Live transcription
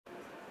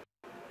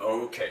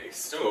Okay,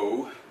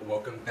 so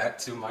welcome back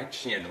to my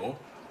channel.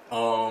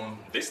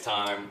 This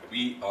time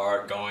we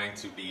are going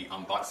to be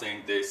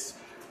unboxing this.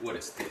 What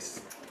is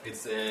this?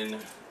 It's in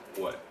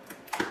what?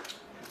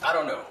 I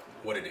don't know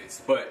what it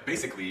is, but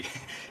basically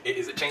it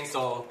is a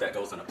chainsaw that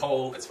goes on a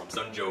pole. It's from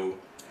Sᴜᴘᴘᴏ,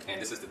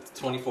 and this is the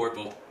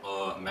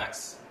 24V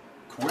max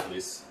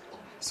cordless.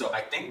 So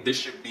I think this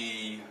should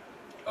be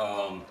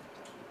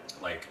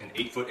like an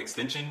 8-foot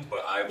extension,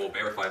 but I will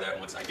verify that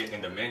once I get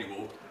in the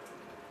manual.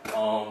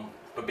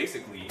 But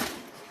basically,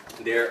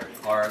 there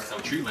are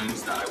some tree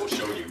limbs that I will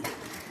show you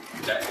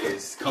that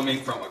is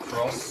coming from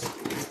across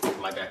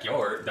my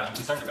backyard that I'm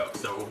concerned about.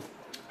 So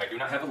I do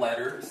not have a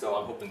ladder, so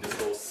I'm hoping this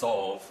will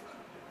solve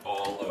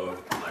all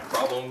of my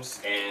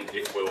problems and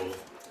it will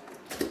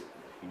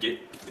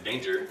get the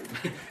danger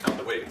out of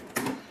the way.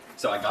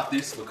 So I got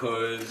this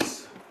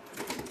because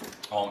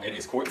it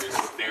is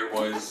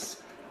cordless.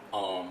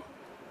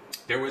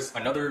 There was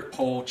another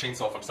pole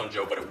chainsaw from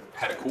Sᴜᴘᴘ, but it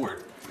had a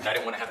cord, and I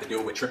didn't want to have to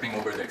deal with tripping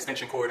over the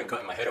extension cord and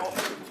cutting my head off.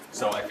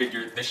 So I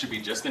figured this should be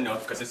just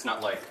enough, because it's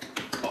not like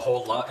a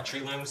whole lot of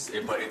tree limbs,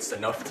 but it's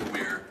enough to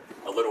where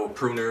a little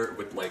pruner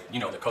with, like, you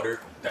know, the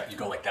cutter that you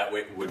go like that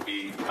way would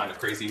be kind of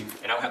crazy,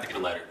 and I would have to get a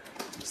ladder.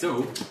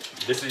 So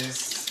this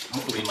is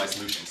hopefully my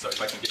solution. So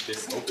if I can get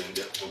this open,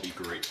 that will be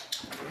great.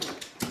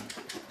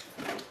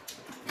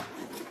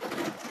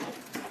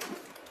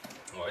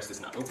 Why is this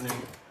not opening?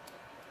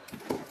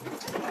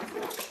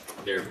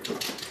 There we go.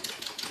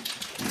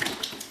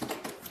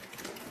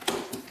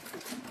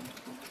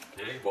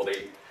 Okay, well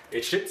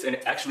it ships, and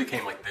it actually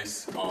came like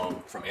this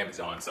from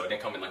Amazon, so it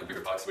didn't come in like a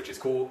bigger box, which is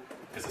cool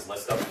because there's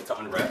less stuff to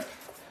unwrap,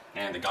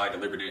 and the guy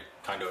delivered it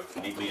kind of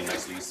neatly and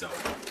nicely, so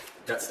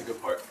that's the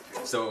good part.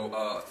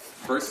 So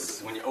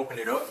first, when you open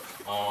it up,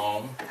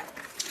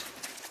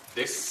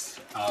 this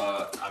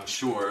I'm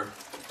sure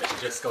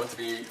it's just going to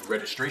be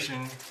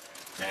registration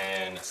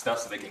and stuff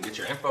so they can get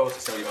your info to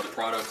sell you other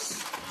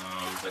products.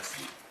 Let's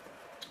see.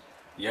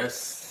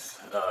 Yes,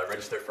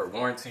 registered for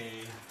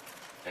warranty,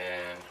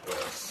 and what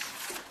else?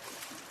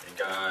 They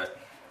got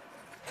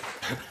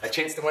a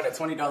chance to win a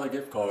 $20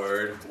 gift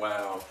card.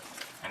 Wow.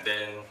 And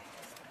then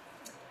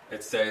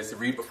it says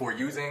read before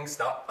using.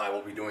 Stop. I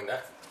will be doing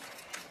that.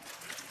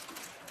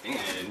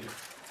 And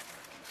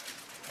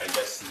I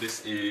guess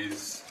this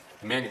is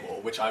the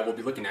manual, which I will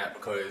be looking at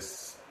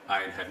because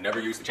I have never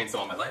used a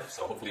chainsaw in my life,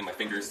 so hopefully my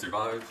fingers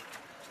survive.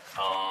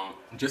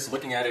 Just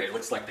looking at it, it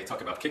looks like they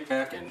talk about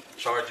kickback and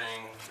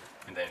charging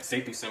and then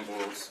safety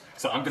symbols.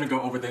 So I'm gonna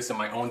go over this in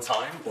my own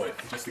time, but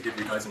just to give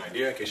you guys an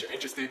idea in case you're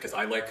interested, because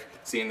I like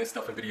seeing this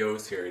stuff in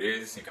videos. Here it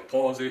is. You can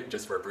pause it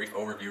just for a brief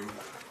overview.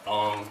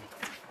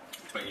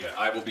 But yeah,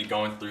 I will be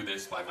going through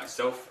this by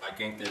myself. I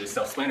think it is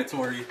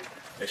self-explanatory.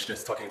 It's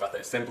just talking about the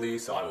assembly,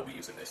 so I will be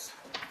using this.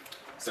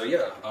 So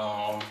yeah,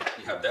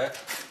 you have that.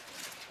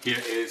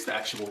 Here is the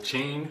actual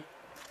chain,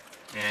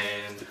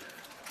 and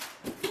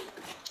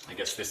I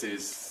guess this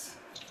is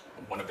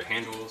one of the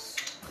handles.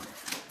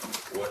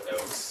 What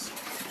else?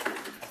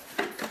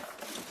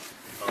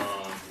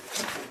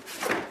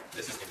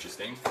 This is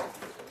interesting.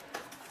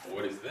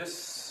 What is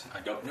this?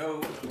 I don't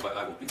know, but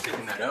I will be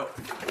taking that out.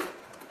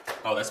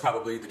 Oh, that's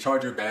probably the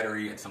charger,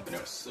 battery, and something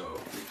else. So,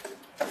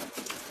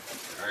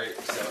 alright,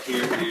 so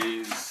here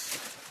is,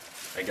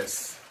 I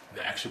guess,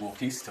 the actual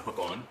piece to hook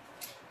on.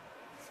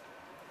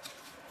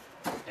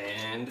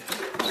 And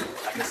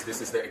I guess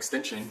this is the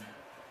extension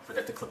for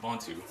that to clip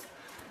onto.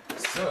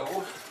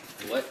 So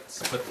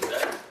let's put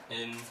that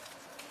in.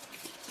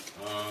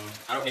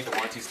 I don't need the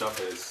warranty stuff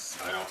because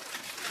I don't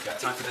got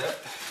time for that.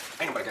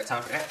 Ain't nobody got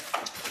time for that.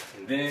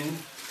 And then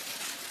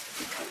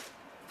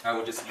I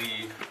will just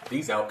leave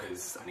these out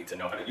because I need to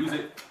know how to use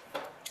it.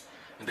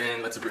 And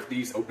then let's rip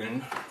these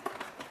open.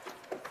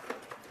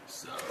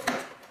 So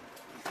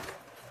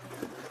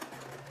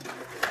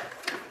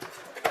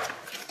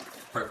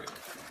perfect.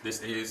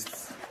 This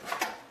is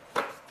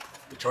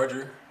the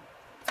charger.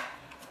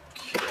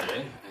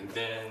 Okay, and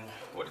then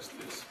what is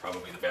this?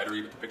 Probably the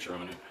battery with the picture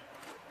on it.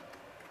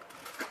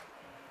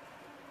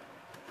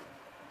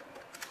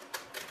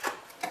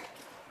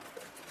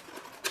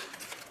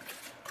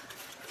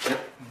 Yep,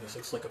 this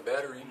looks like a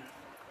battery.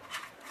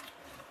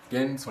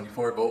 Again,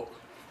 24 volt.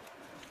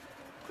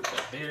 Put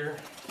that there.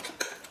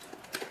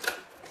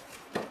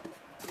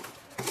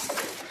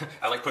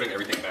 I like putting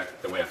everything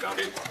back the way I found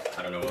it.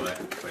 I don't know why,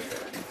 but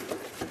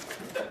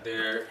put that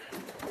there.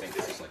 I think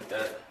this is like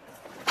that.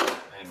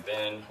 And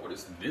then, what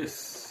is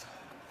this?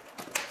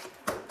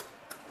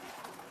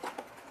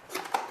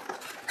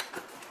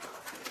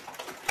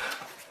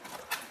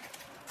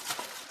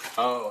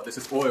 Oh, this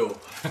is oil.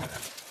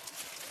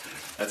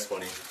 That's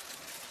funny.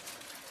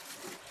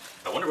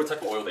 I wonder what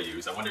type of oil they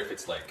use. I wonder if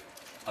it's like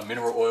a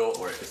mineral oil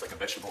or if it's like a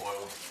vegetable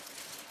oil.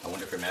 I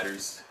wonder if it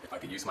matters if I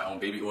could use my own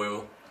baby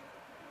oil,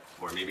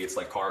 or maybe it's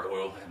like car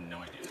oil. I have no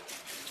idea.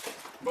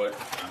 But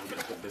I'm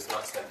gonna put this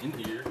box back in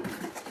here.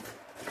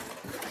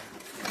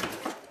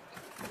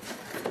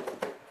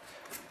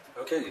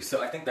 Okay,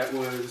 so I think that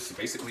was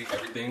basically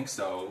everything,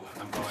 so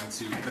I'm going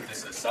to put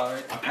this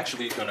aside. I'm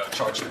actually going to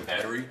charge the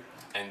battery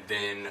and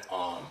then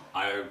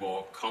I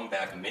will come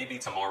back maybe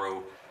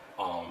tomorrow,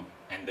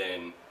 and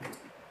then,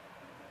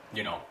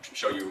 you know,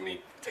 show you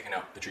me taking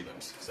out the tree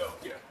limbs. So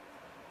yeah.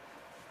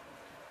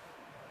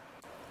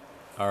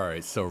 All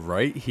right, so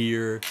right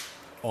here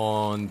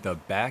on the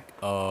back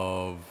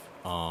of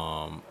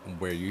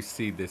where you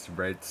see this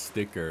red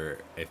sticker,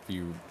 if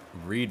you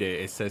read it,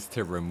 it says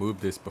to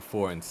remove this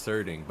before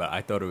inserting, but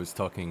I thought it was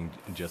talking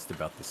just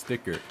about the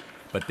sticker.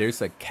 But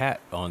there's a cap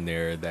on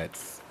there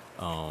that's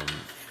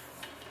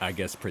I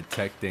guess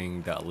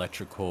protecting the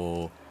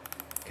electrical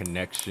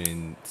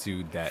connection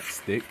to that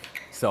stick.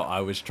 So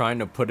I was trying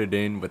to put it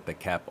in with the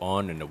cap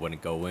on and it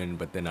wouldn't go in,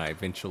 but then I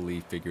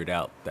eventually figured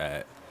out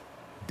that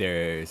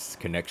there's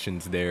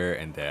connections there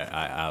and that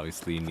I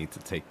obviously need to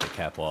take the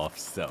cap off.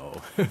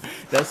 So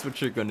that's what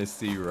you're gonna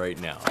see right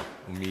now,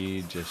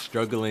 me just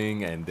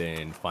struggling and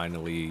then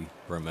finally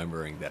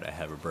remembering that I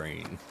have a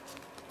brain.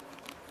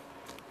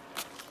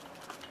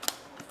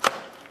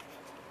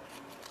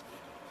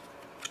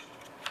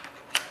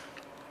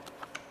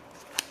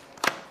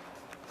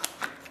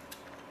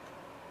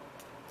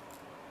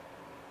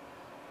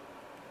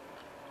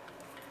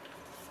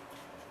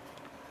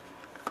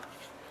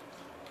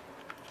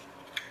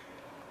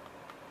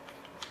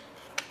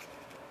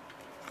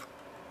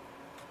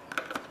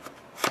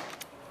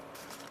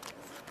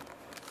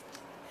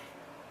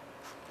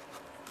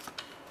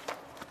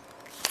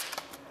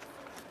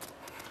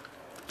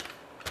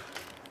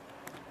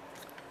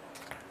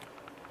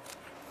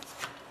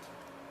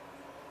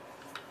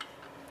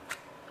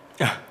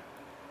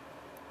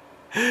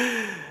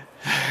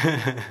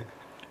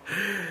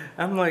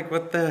 I'm like,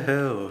 what the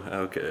hell?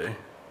 Okay.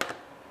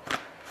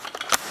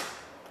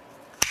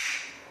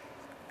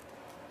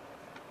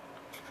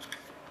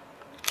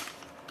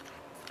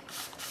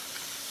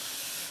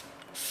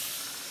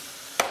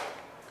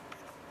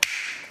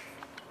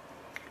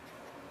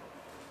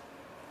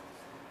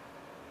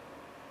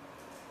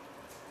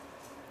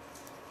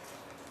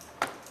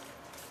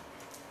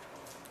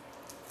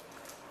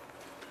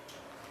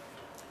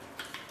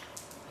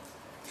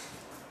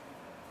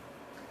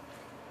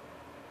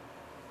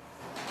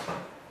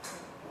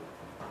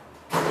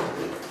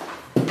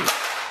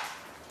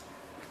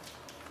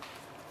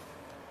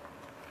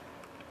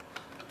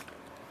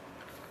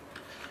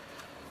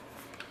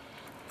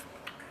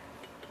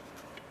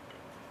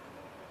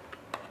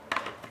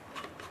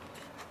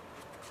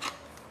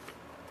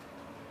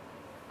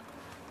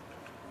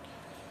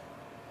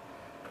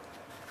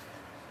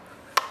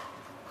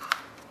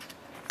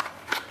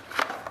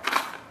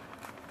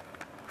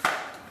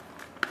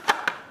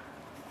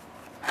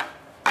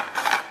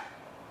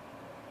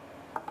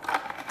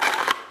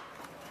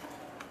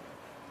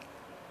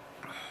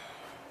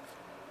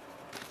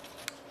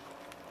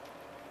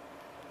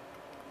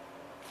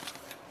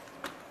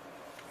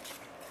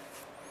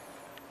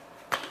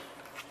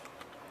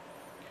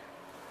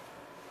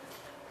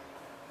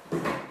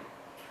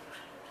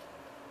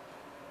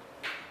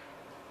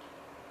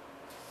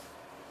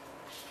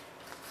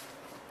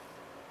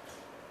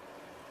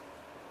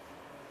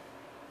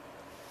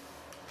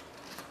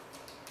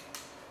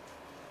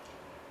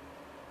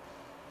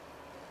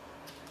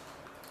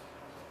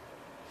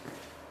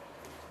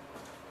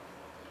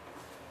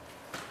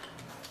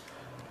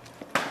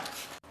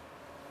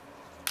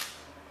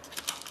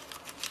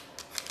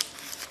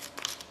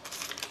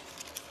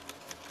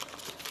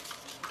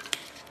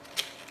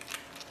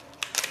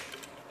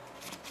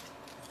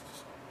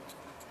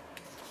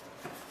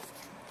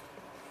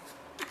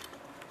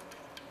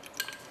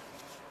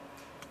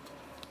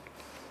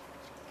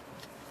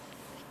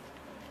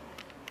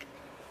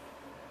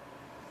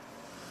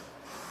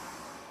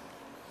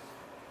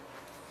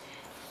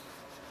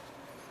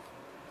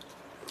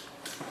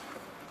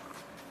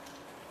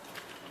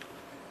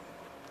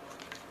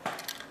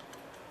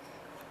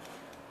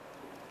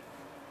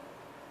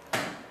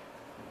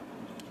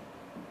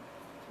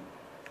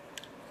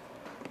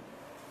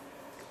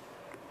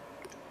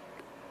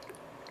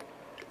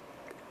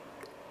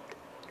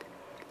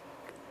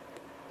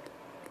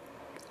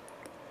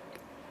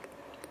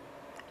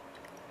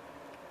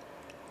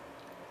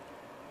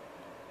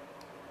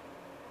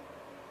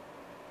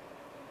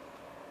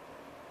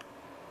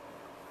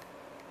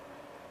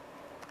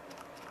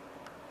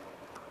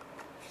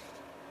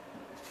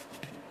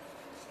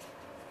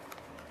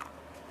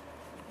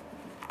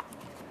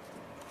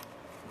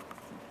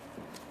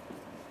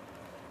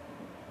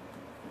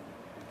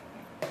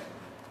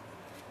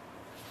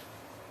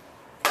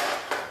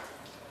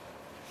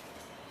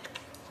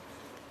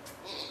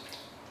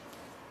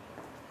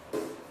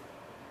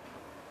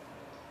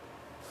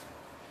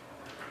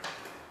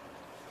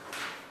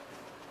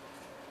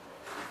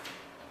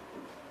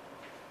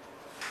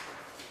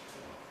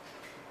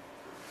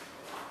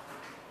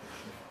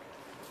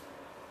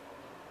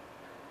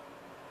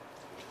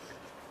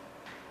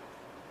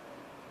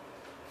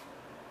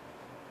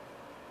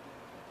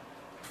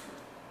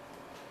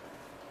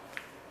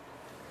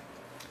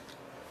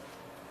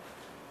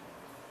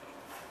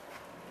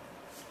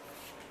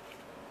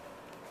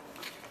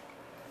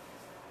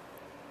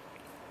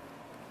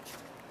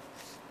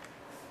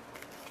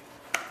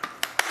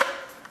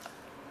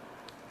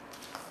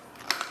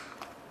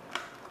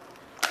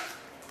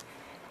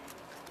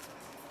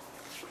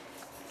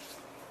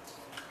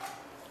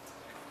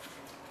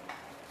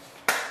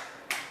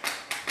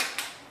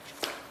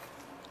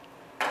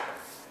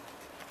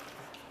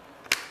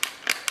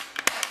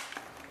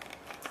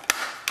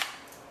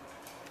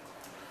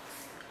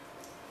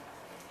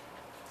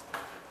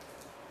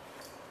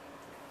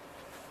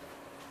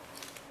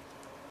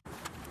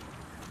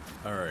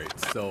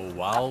 So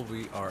while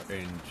we are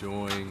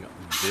enjoying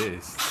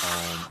this,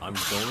 I'm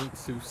going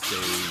to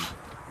say,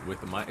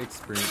 with my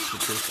experience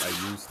with this, I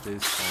used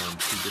this on 2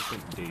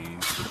 different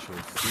days, which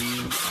you'll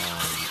see,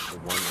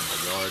 one in the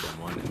yard and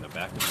one in the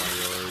back of my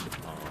yard.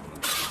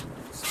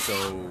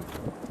 So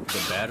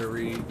the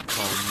battery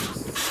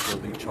comes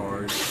fully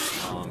charged,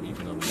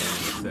 even though the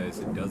manual says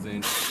it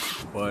doesn't.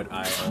 But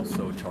I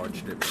also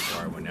charged it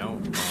before I went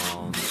out,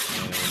 and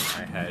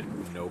I had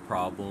no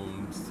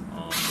problems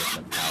with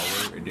the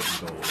power. It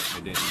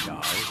didn't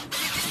die.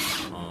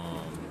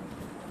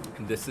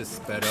 This is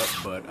sped up,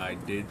 but I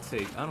did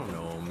take, I don't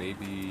know,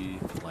 maybe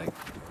like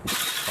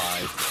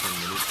 5 to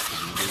 10 minutes to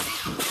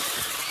do this.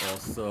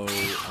 Also,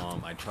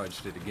 I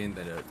charged it again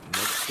the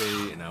next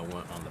day, and I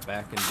went on the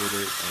back and did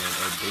it, and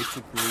it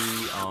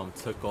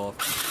basically took off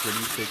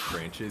pretty thick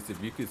branches.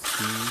 If you could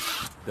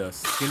see, the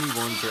skinny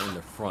ones are in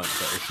the front,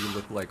 but if you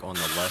look like on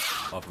the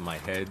left of my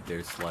head,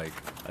 there's like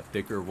a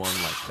thicker one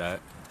like that.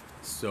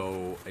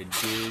 So I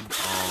did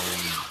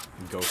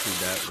go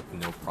through that with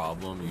no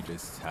problem. You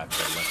just have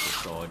to let the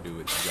saw do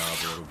its job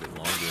a little bit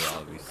longer,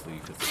 obviously,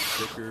 because it's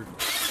thicker.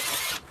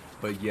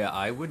 But yeah,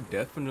 I would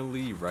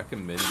definitely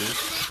recommend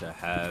this to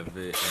have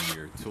it in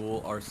your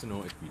tool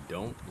arsenal if you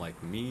don't,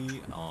 like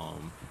me,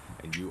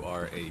 and you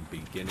are a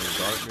beginner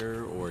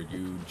gardener, or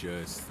you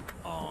just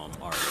are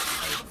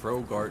a pro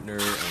gardener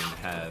and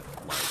have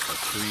like a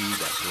tree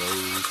that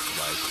grows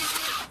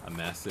like a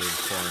massive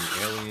foreign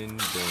alien,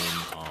 then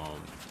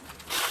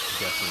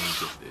definitely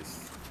get this.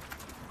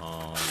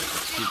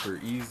 It's super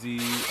easy,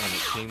 and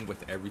it came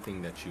with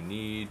everything that you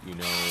need, you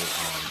know,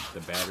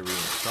 the battery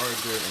and the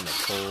charger and the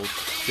pole.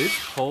 This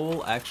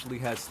pole actually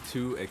has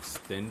 2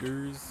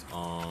 extenders.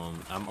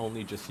 I'm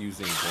only just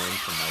using one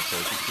for my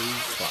purposes,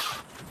 but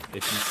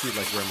if you see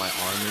like where my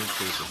arm is,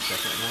 there's a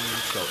second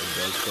one, so it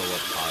does go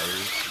up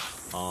higher.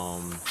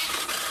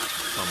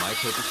 For my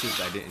purposes,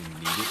 I didn't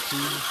need it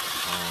to,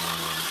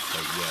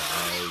 but yeah,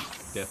 I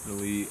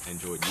definitely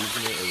enjoyed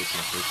using it. It was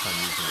my first time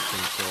using a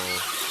chainsaw,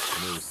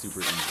 and it was super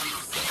easy,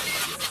 so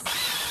yeah.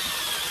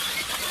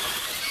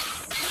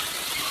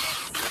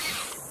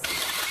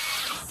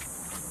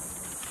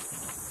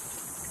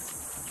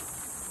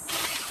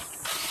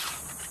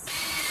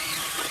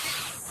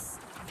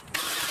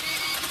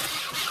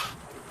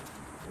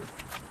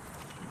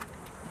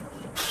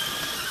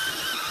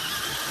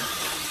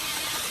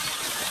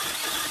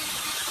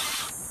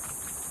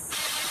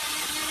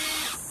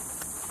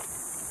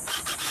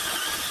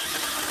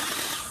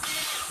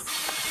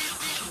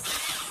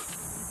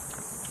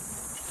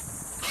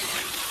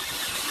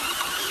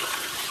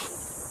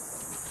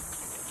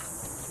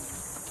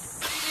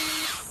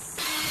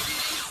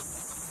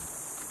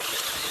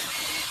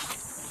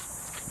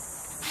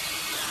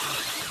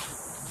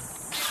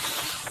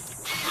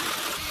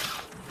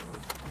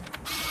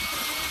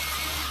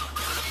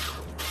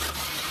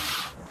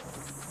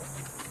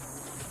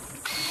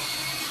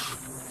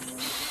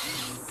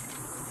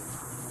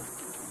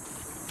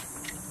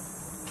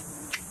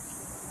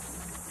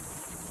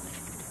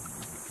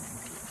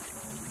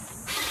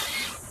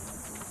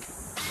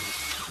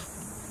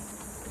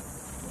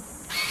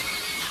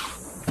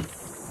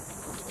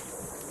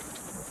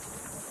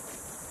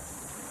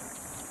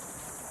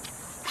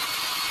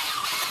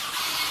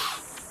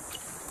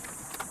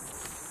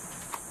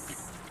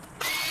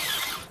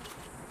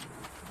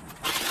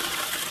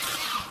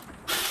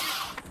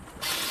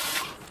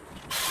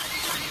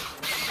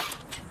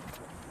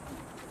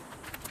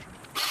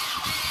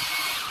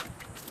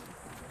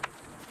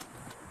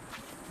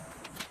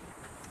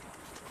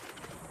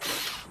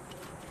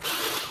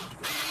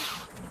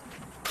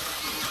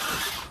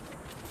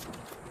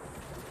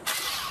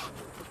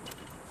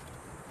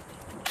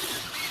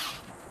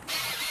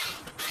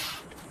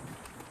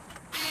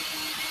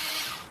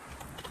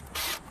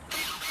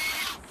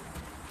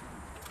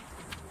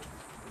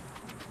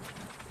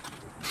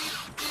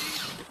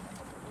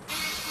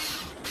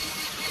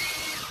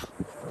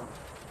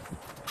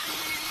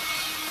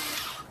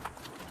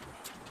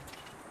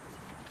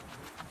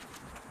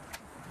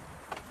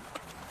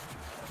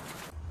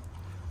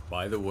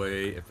 By the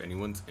way, if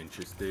anyone's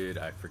interested,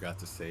 I forgot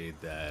to say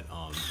that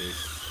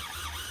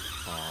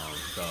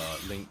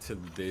the link to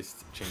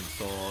this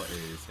chainsaw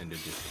is in the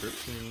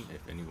description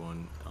if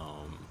anyone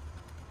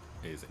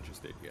is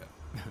interested. Yeah.